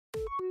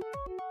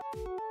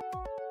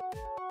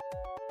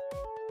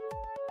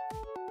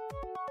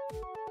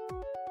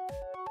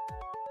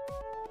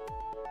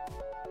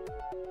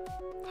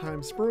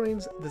I'm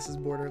Sproins, this is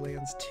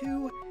Borderlands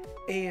 2,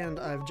 and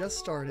I've just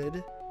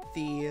started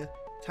the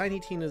Tiny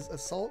Tina's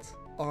Assault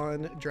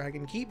on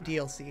Dragon Keep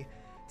DLC.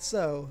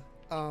 So,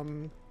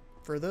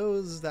 for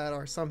those that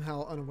are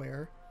somehow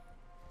unaware,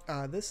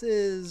 this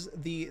is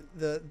the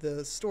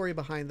story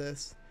behind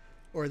this,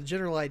 or the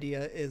general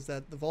idea is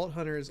that the Vault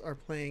Hunters are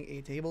playing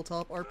a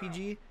tabletop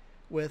RPG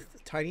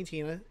with Tiny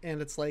Tina,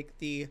 and it's like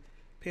the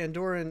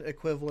Pandoran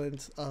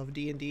equivalent of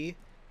D&D,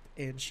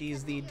 and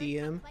she's the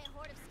DM.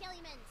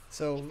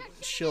 So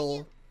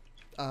she'll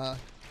kind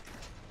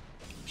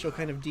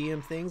of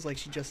DM things like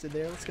she just did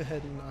there. Let's go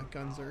ahead and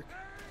Gunzerk.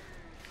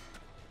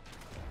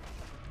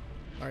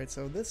 Alright,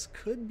 so this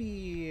could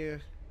be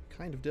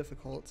kind of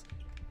difficult.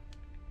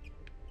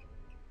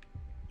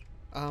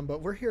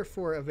 But we're here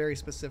for a very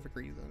specific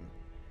reason.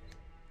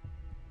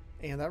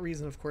 And that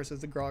reason, of course, is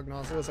the Grog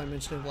Nozzle, as I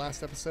mentioned in the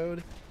last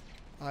episode.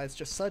 It's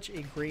just such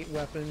a great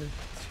weapon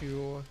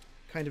to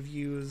kind of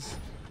use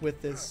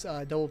with this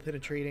double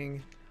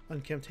penetrating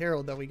Unkempt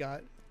Herald that we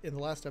got in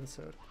the last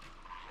episode.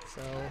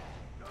 So,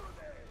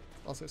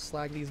 also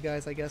slag these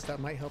guys, I guess that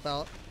might help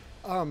out.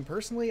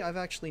 Personally, I've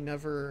actually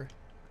never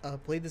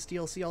played this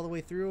DLC all the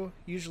way through.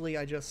 Usually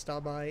I just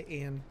stop by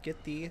and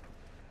get the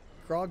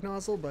Grog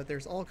Nozzle, but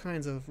there's all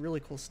kinds of really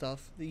cool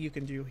stuff that you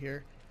can do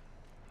here.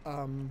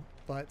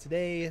 But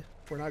today,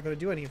 we're not going to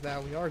do any of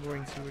that. We are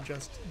going to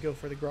just go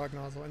for the Grog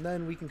Nozzle, and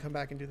then we can come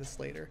back and do this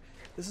later.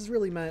 This is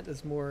really meant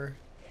as more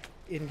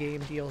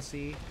in-game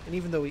DLC, and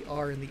even though we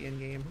are in the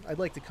in-game, I'd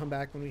like to come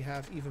back when we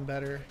have even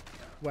better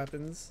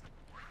weapons.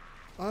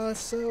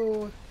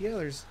 So, yeah,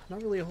 there's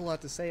not really a whole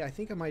lot to say. I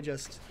think I might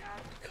just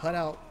cut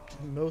out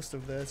most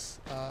of this.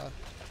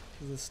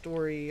 The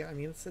story, I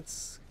mean,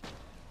 it's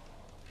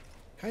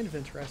kind of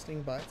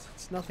interesting, but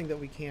it's nothing that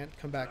we can't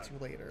come back to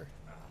later.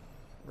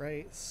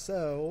 Right,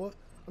 so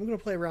I'm going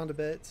to play around a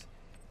bit.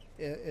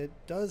 It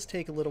does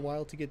take a little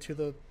while to get to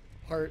the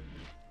part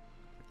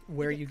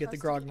where you get the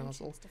Grog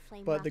Nozzle,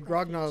 but the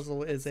Grog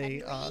Nozzle is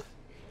a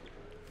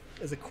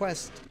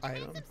quest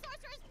item.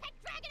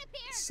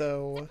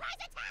 So,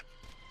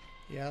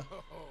 yeah.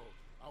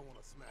 I want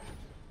to smash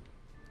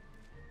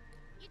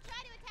it. You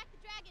try to attack the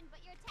dragon, but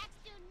your attacks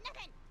do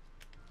nothing.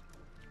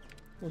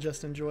 We'll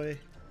just enjoy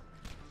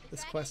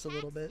this quest a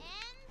little bit.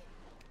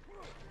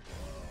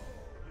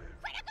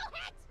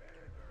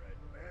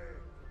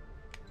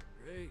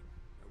 Great.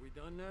 Are we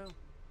done now?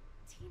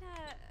 Tina,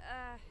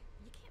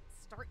 you can't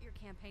start your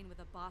campaign with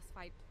a boss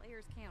fight.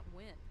 Players can't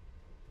win.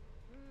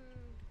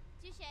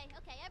 Touche.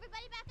 Okay,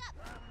 everybody back up.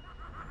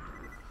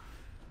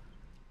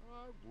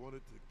 I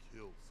wanted to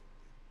kill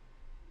something.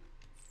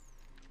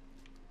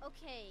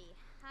 Okay,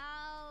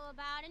 how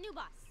about a new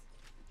boss?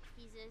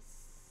 He's a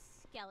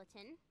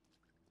skeleton.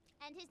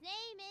 And his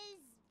name is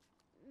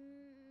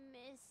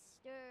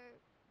Mr.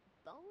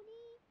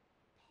 Bony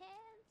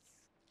Pants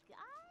Guy?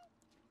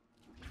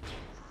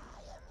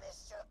 I am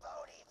Mr.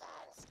 Bony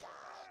Pants Guy.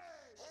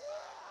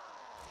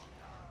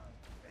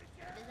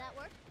 Does that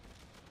work?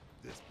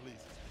 This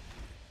pleases me.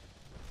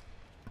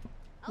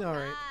 All All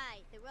right.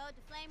 right, the road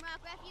to Flame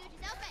Rock Refuge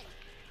is open.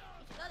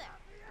 You should go there.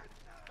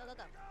 Go, go,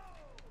 go.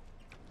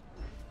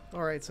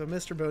 Alright, so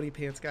Mr. Bony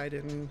Pants Guy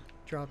didn't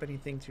drop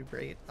anything too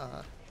great.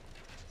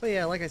 But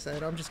yeah, like I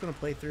said, I'm just going to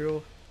play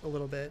through a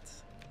little bit,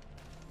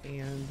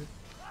 and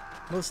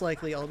most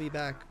likely I'll be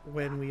back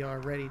when we are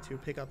ready to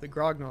pick up the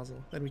Grog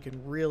Nozzle. Then we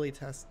can really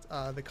test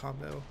the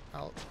combo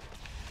out.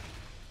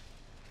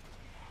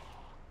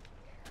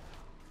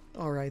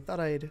 Alright, thought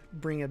I'd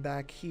bring it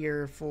back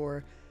here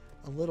for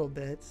a little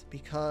bit,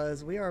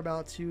 because we are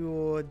about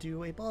to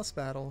do a boss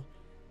battle.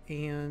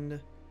 And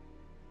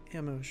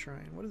ammo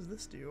shrine, what does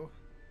this do?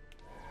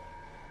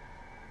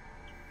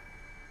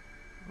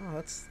 Oh,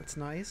 that's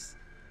nice.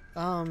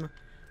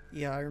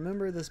 Yeah, I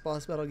remember this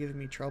boss battle giving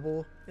me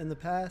trouble in the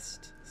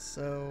past,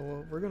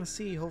 so we're gonna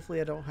see.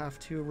 Hopefully I don't have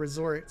to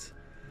resort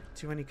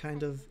to any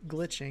kind of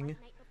glitching.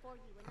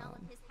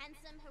 His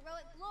handsome,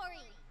 heroic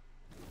glory.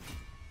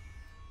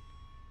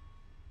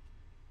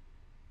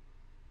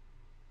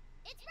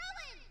 It's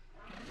Rowan!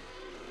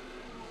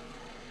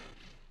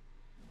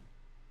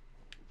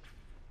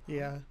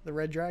 Yeah, the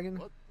red dragon?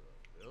 What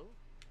the hell?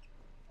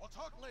 I'll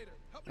talk later.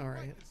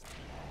 Alright.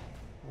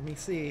 Let me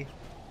see.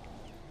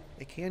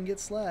 It can get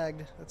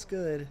slagged. That's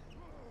good.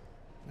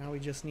 Now we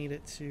just need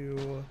it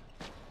to...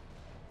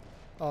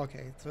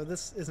 Okay, so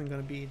this isn't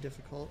going to be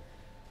difficult.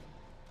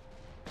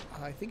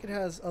 I think it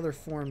has other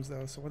forms,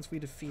 though, so once we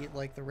defeat,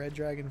 like, the red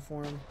dragon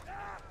form...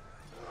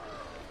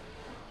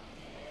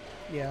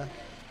 Yeah.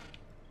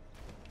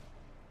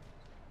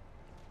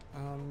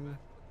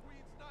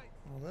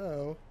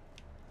 Although...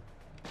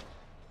 I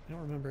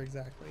don't remember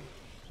exactly.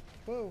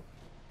 Whoa!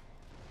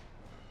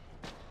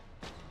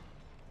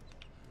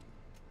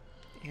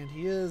 And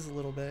he is a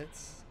little bit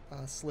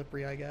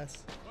slippery, I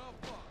guess.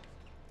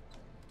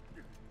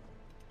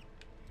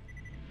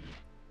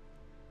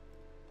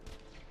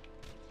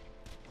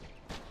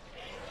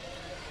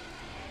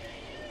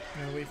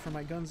 Now wait for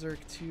my Gunzerk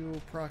to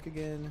proc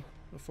again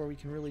before we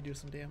can really do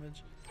some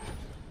damage.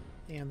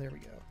 And there we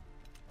go.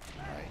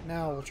 Alright,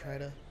 now we'll try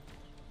to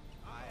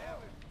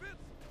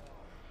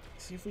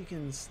see if we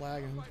can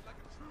slag him.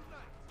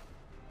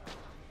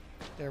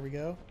 There we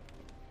go.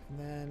 And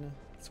then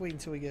let's wait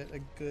until we get a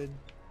good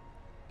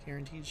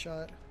guaranteed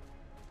shot.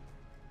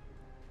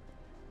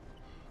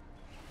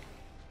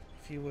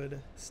 If he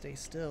would stay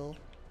still,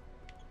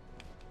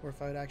 or if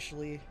I would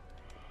actually...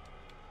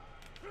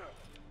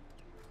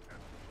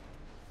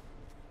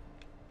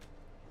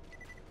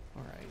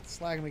 Alright,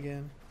 slag him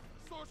again.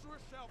 Sorcerer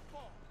shall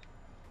fall.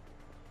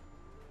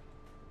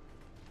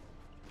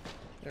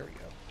 There we go.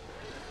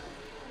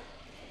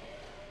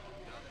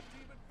 Now the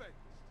demon vanquished.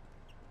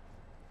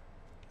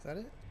 Is that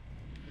it?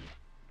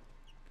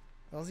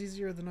 That was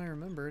easier than I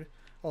remembered.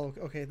 Oh,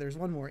 okay, there's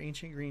one more.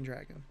 Ancient Green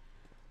Dragon.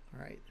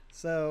 Alright,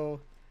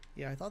 so...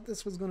 yeah, I thought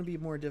this was going to be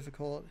more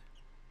difficult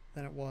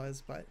than it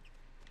was, but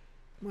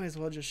might as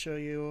well just show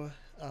you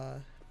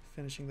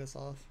finishing this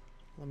off.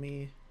 Let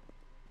me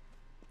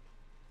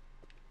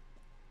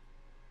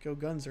go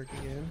Gunzerk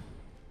again,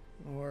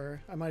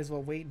 or I might as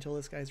well wait until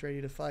this guy's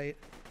ready to fight.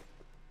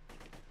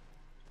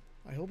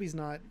 I hope he's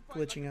not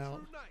glitching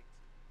out.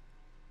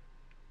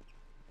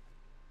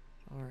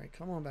 Alright,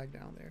 come on back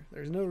down there.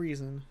 There's no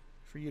reason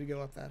for you to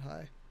go up that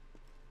high.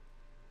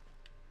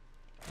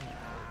 Alright,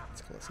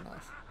 that's close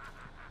enough.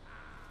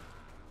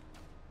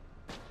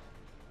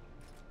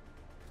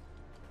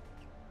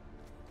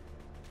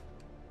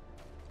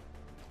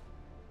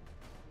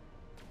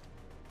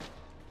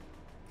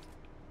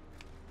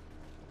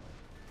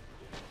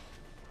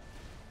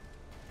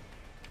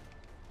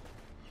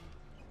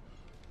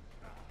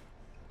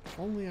 If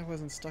only I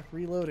wasn't stuck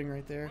reloading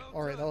right there.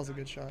 Alright, that was a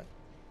good shot.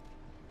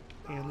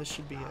 And this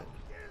should be it.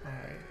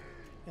 Alright.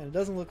 And it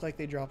doesn't look like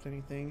they dropped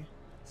anything.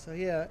 So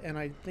yeah, and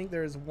I think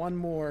there's one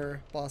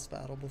more boss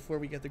battle before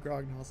we get the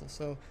Grog Nozzle.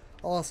 So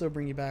I'll also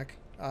bring you back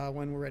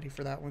when we're ready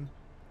for that one.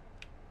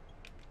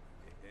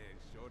 Hey,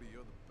 shorty,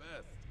 you're the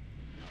best.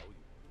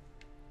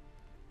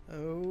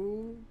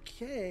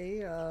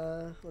 Okay,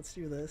 let's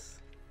do this.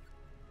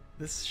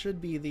 This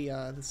should be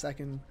the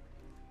second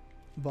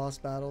boss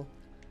battle.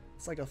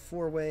 It's like a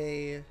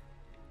four-way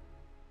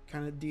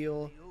kind of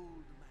deal.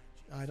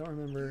 I don't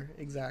remember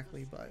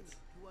exactly, but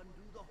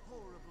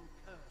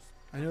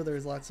I know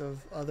there's lots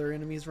of other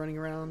enemies running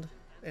around,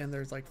 and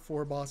there's like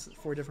four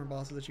different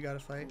bosses that you gotta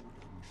fight.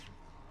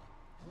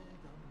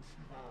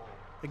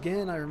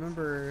 Again, I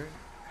remember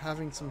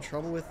having some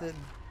trouble with it,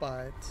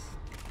 but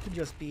it could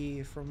just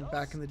be from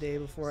back in the day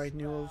before I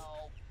knew of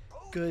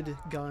good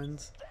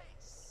guns.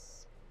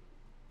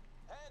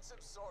 Handsome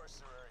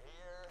sorcerer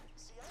here.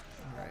 See, I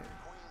came Alright. back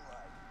to Queen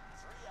like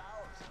 3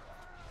 hours ago.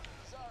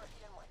 He's already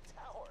in my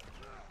tower.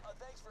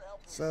 Thanks for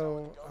helping me So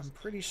summon the I'm ghost.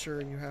 pretty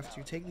sure you have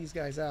to take these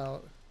guys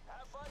out.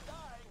 Have fun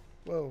dying.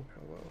 Whoa,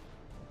 whoa, whoa.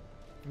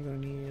 I'm gonna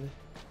need...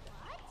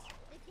 What?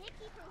 The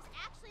gatekeeper was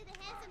actually the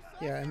handsome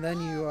sorcerer? yeah, and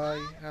then you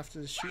have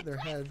to shoot their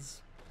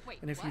heads. Wait,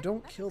 And if you what?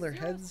 don't That kill their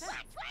makes zero heads sense.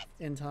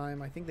 in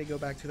time, I think they go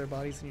back to their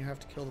bodies and you have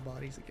to kill the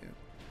bodies again.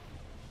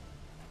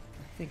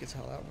 I think it's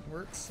how that one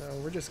works. So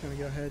we're just going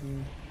to go ahead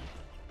and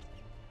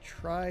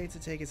try to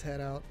take his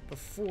head out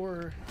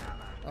before...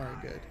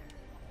 Alright, good.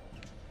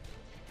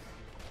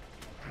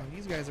 Now,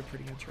 these guys are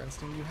pretty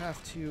interesting. You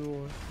have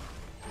to...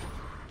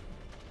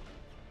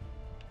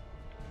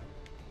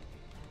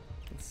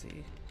 let's see.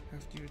 You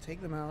have to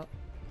take them out.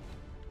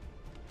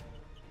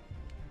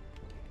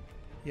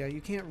 Yeah,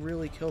 you can't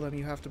really kill them.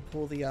 You have to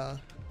pull the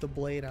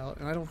blade out,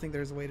 and I don't think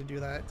there's a way to do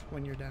that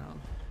when you're down.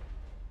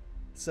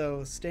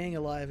 So staying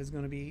alive is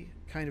going to be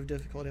kind of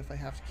difficult if I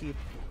have to keep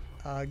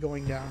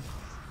going down.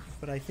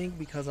 But I think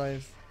because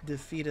I've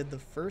defeated the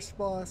first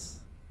boss,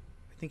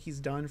 I think he's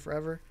done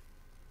forever,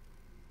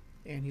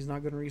 and he's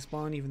not going to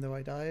respawn even though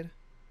I died.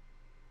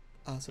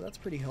 So that's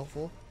pretty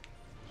helpful.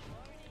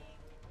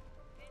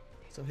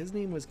 So his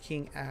name was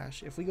King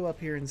Ash. If we go up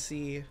here and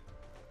see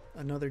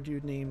another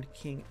dude named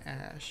King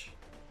Ash,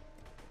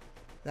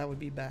 that would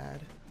be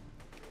bad.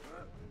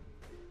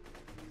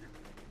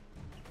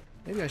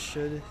 Maybe I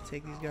should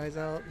take these guys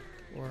out,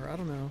 or I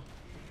don't know.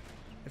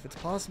 If it's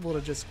possible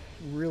to just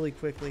really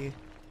quickly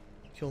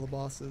kill the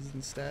bosses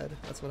instead,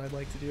 that's what I'd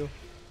like to do.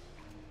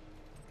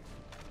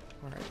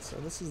 Alright, so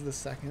this is the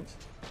second.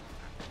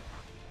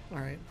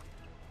 Alright.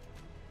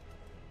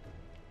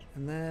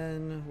 And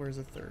then, where's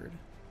the third?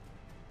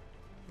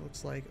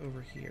 Looks like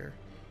over here.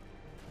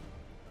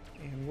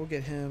 And we'll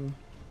get him.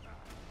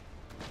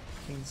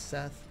 King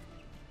Seth.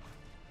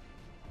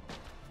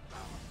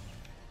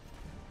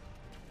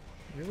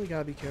 Really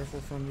gotta be careful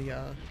from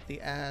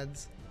the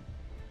ads.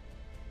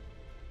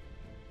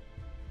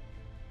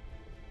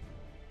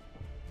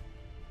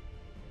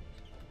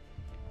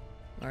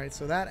 Alright,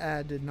 so that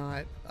ad did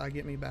not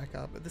get me back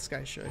up, but this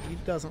guy should. He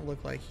doesn't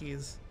look like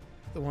he's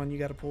the one you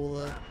gotta pull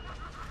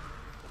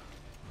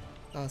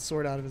the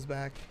sword out of his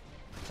back.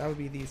 That would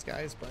be these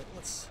guys, but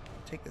let's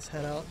take this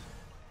head out.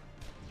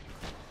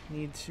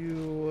 Need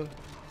to...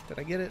 did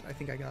I get it? I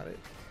think I got it.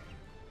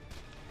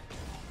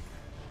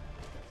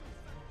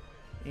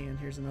 And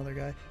here's another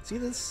guy. See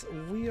this?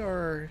 We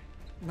are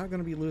not going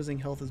to be losing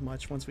health as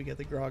much once we get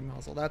the Grog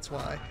Nozzle. That's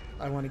why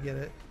I want to get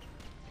it.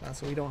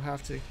 So we don't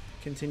have to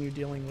continue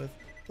dealing with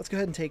let's go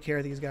ahead and take care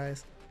of these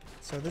guys.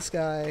 So this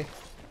guy,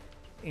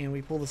 and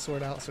we pull the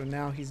sword out, so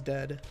now he's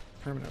dead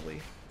permanently,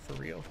 for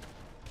real.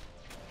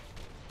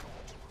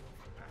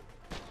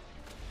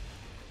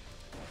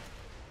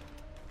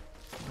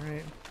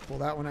 Alright, pull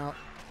that one out.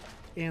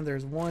 And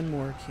there's one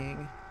more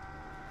king.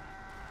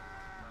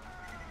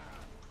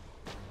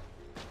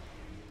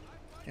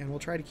 And we'll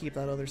try to keep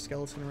that other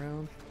skeleton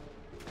around,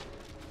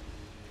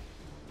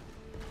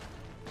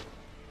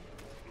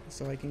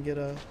 so I can get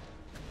a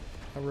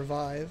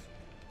revive.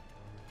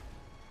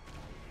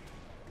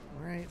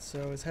 Alright,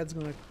 so his head's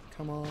gonna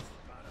come off.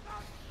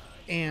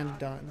 And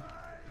done.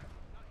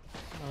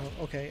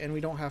 Okay, and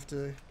we don't have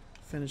to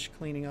finish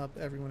cleaning up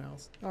everyone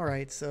else.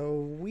 Alright,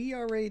 so we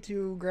are ready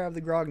to grab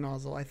the Grog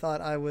Nozzle. I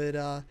thought I would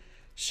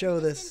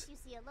show this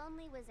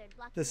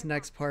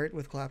next part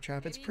with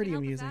Claptrap. It's pretty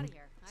amusing.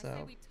 I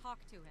say we talk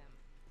to him.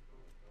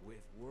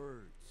 With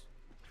words.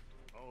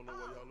 I don't know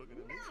why y'all looking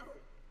at me.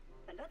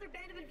 No! Another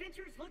band of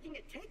adventurers looking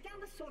to take down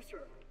the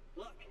sorcerer.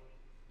 Look,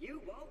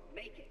 you won't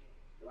make it.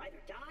 You'll either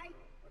die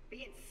or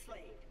be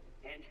enslaved.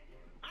 And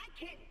I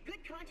can't in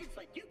good conscience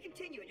let you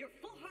continue in your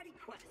foolhardy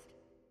quest.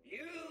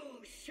 You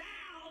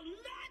shall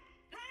not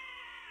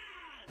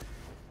pass!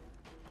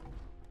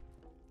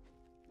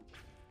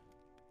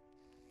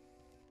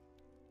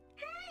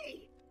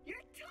 Hey!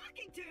 You're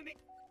talking to me!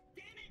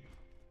 Damn it!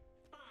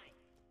 Fine.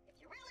 If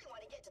you really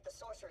want to get to the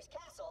sorcerer's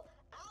castle,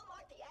 I'll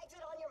mark the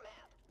exit on your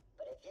map.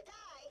 But if you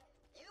die,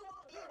 you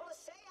won't be able to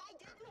say I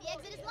didn't. The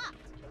exit is locked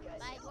Because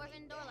by you'll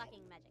dwarven be door dead.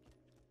 locking magic.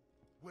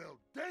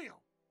 Well, damn!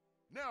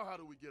 Now how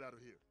do we get out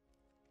of here?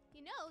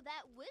 You know,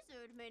 that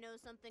wizard may know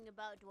something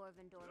about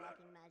dwarven door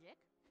locking magic.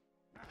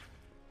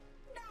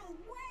 No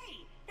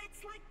way!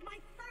 That's like my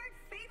third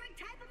favorite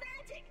type of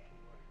magic!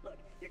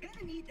 Look, you're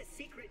gonna need the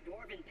secret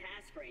dwarven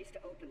passphrase to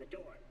open the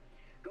door.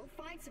 Go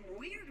find some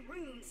weird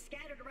runes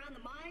scattered around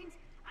the mines.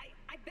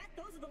 I bet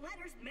those are the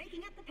letters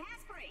making up the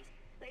passphrase.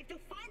 If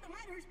you'll find the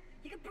letters,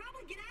 you can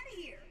probably get out of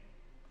here.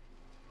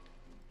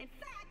 In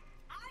fact,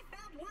 I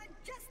found one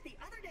just the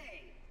other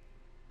day.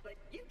 But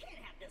you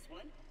can't have this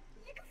one.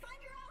 You can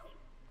find your own.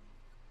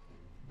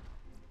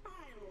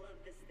 I love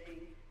this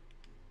thing.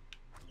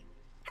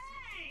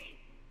 Hey!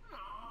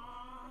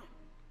 Aww.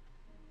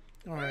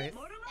 Alright.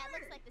 More to That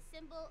learn. looks like the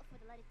symbol for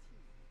the letter T.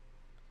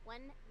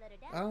 One letter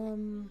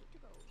down, three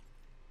to go.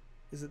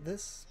 Is it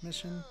this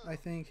mission, I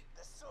think?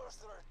 The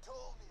sorcerer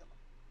told me about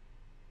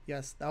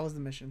Yes, that was the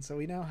mission. So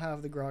we now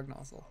have the Grog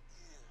Nozzle.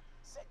 you.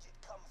 Said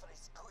you'd come for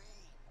his queen.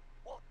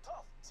 Well,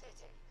 tough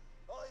titty.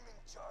 I'm in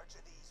charge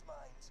of these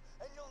mines,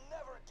 and you'll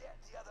never get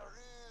the other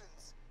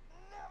runes.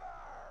 Never!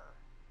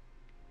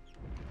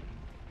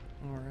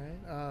 Alright,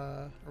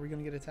 are we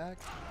gonna get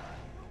attacked?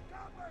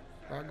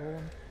 Rock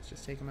Golem? Let's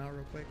just take him out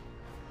real quick.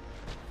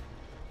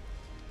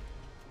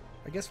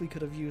 I guess we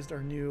could have used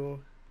our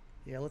new...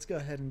 Yeah, let's go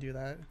ahead and do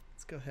that.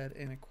 Let's go ahead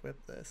and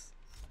equip this.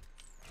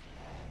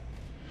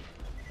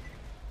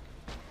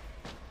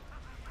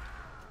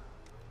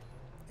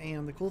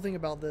 And the cool thing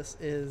about this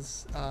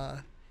is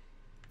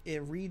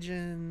it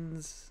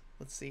regens...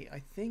 Let's see, I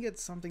think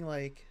it's something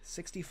like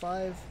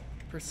 65%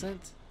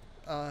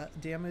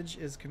 damage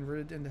is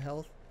converted into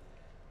health.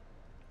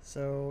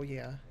 So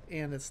yeah,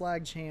 and it's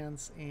lag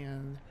chance,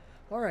 and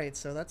alright,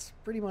 so that's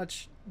pretty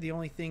much the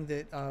only thing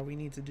that we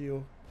need to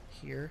do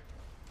here.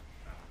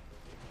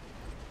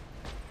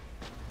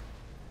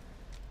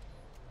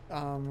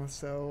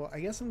 So I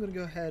guess I'm gonna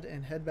go ahead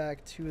and head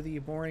back to the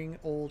boring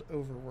old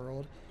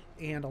overworld,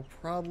 and I'll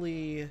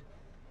probably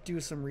do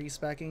some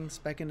respecking,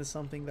 spec into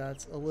something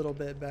that's a little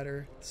bit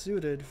better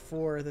suited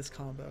for this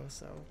combo.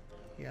 So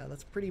yeah,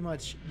 that's pretty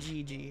much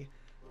GG.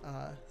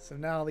 So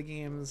now the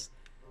game's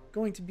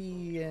going to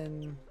be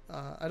in,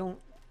 I don't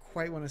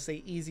quite want to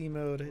say easy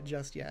mode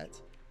just yet,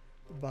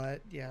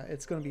 but yeah,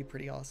 it's going to be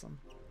pretty awesome.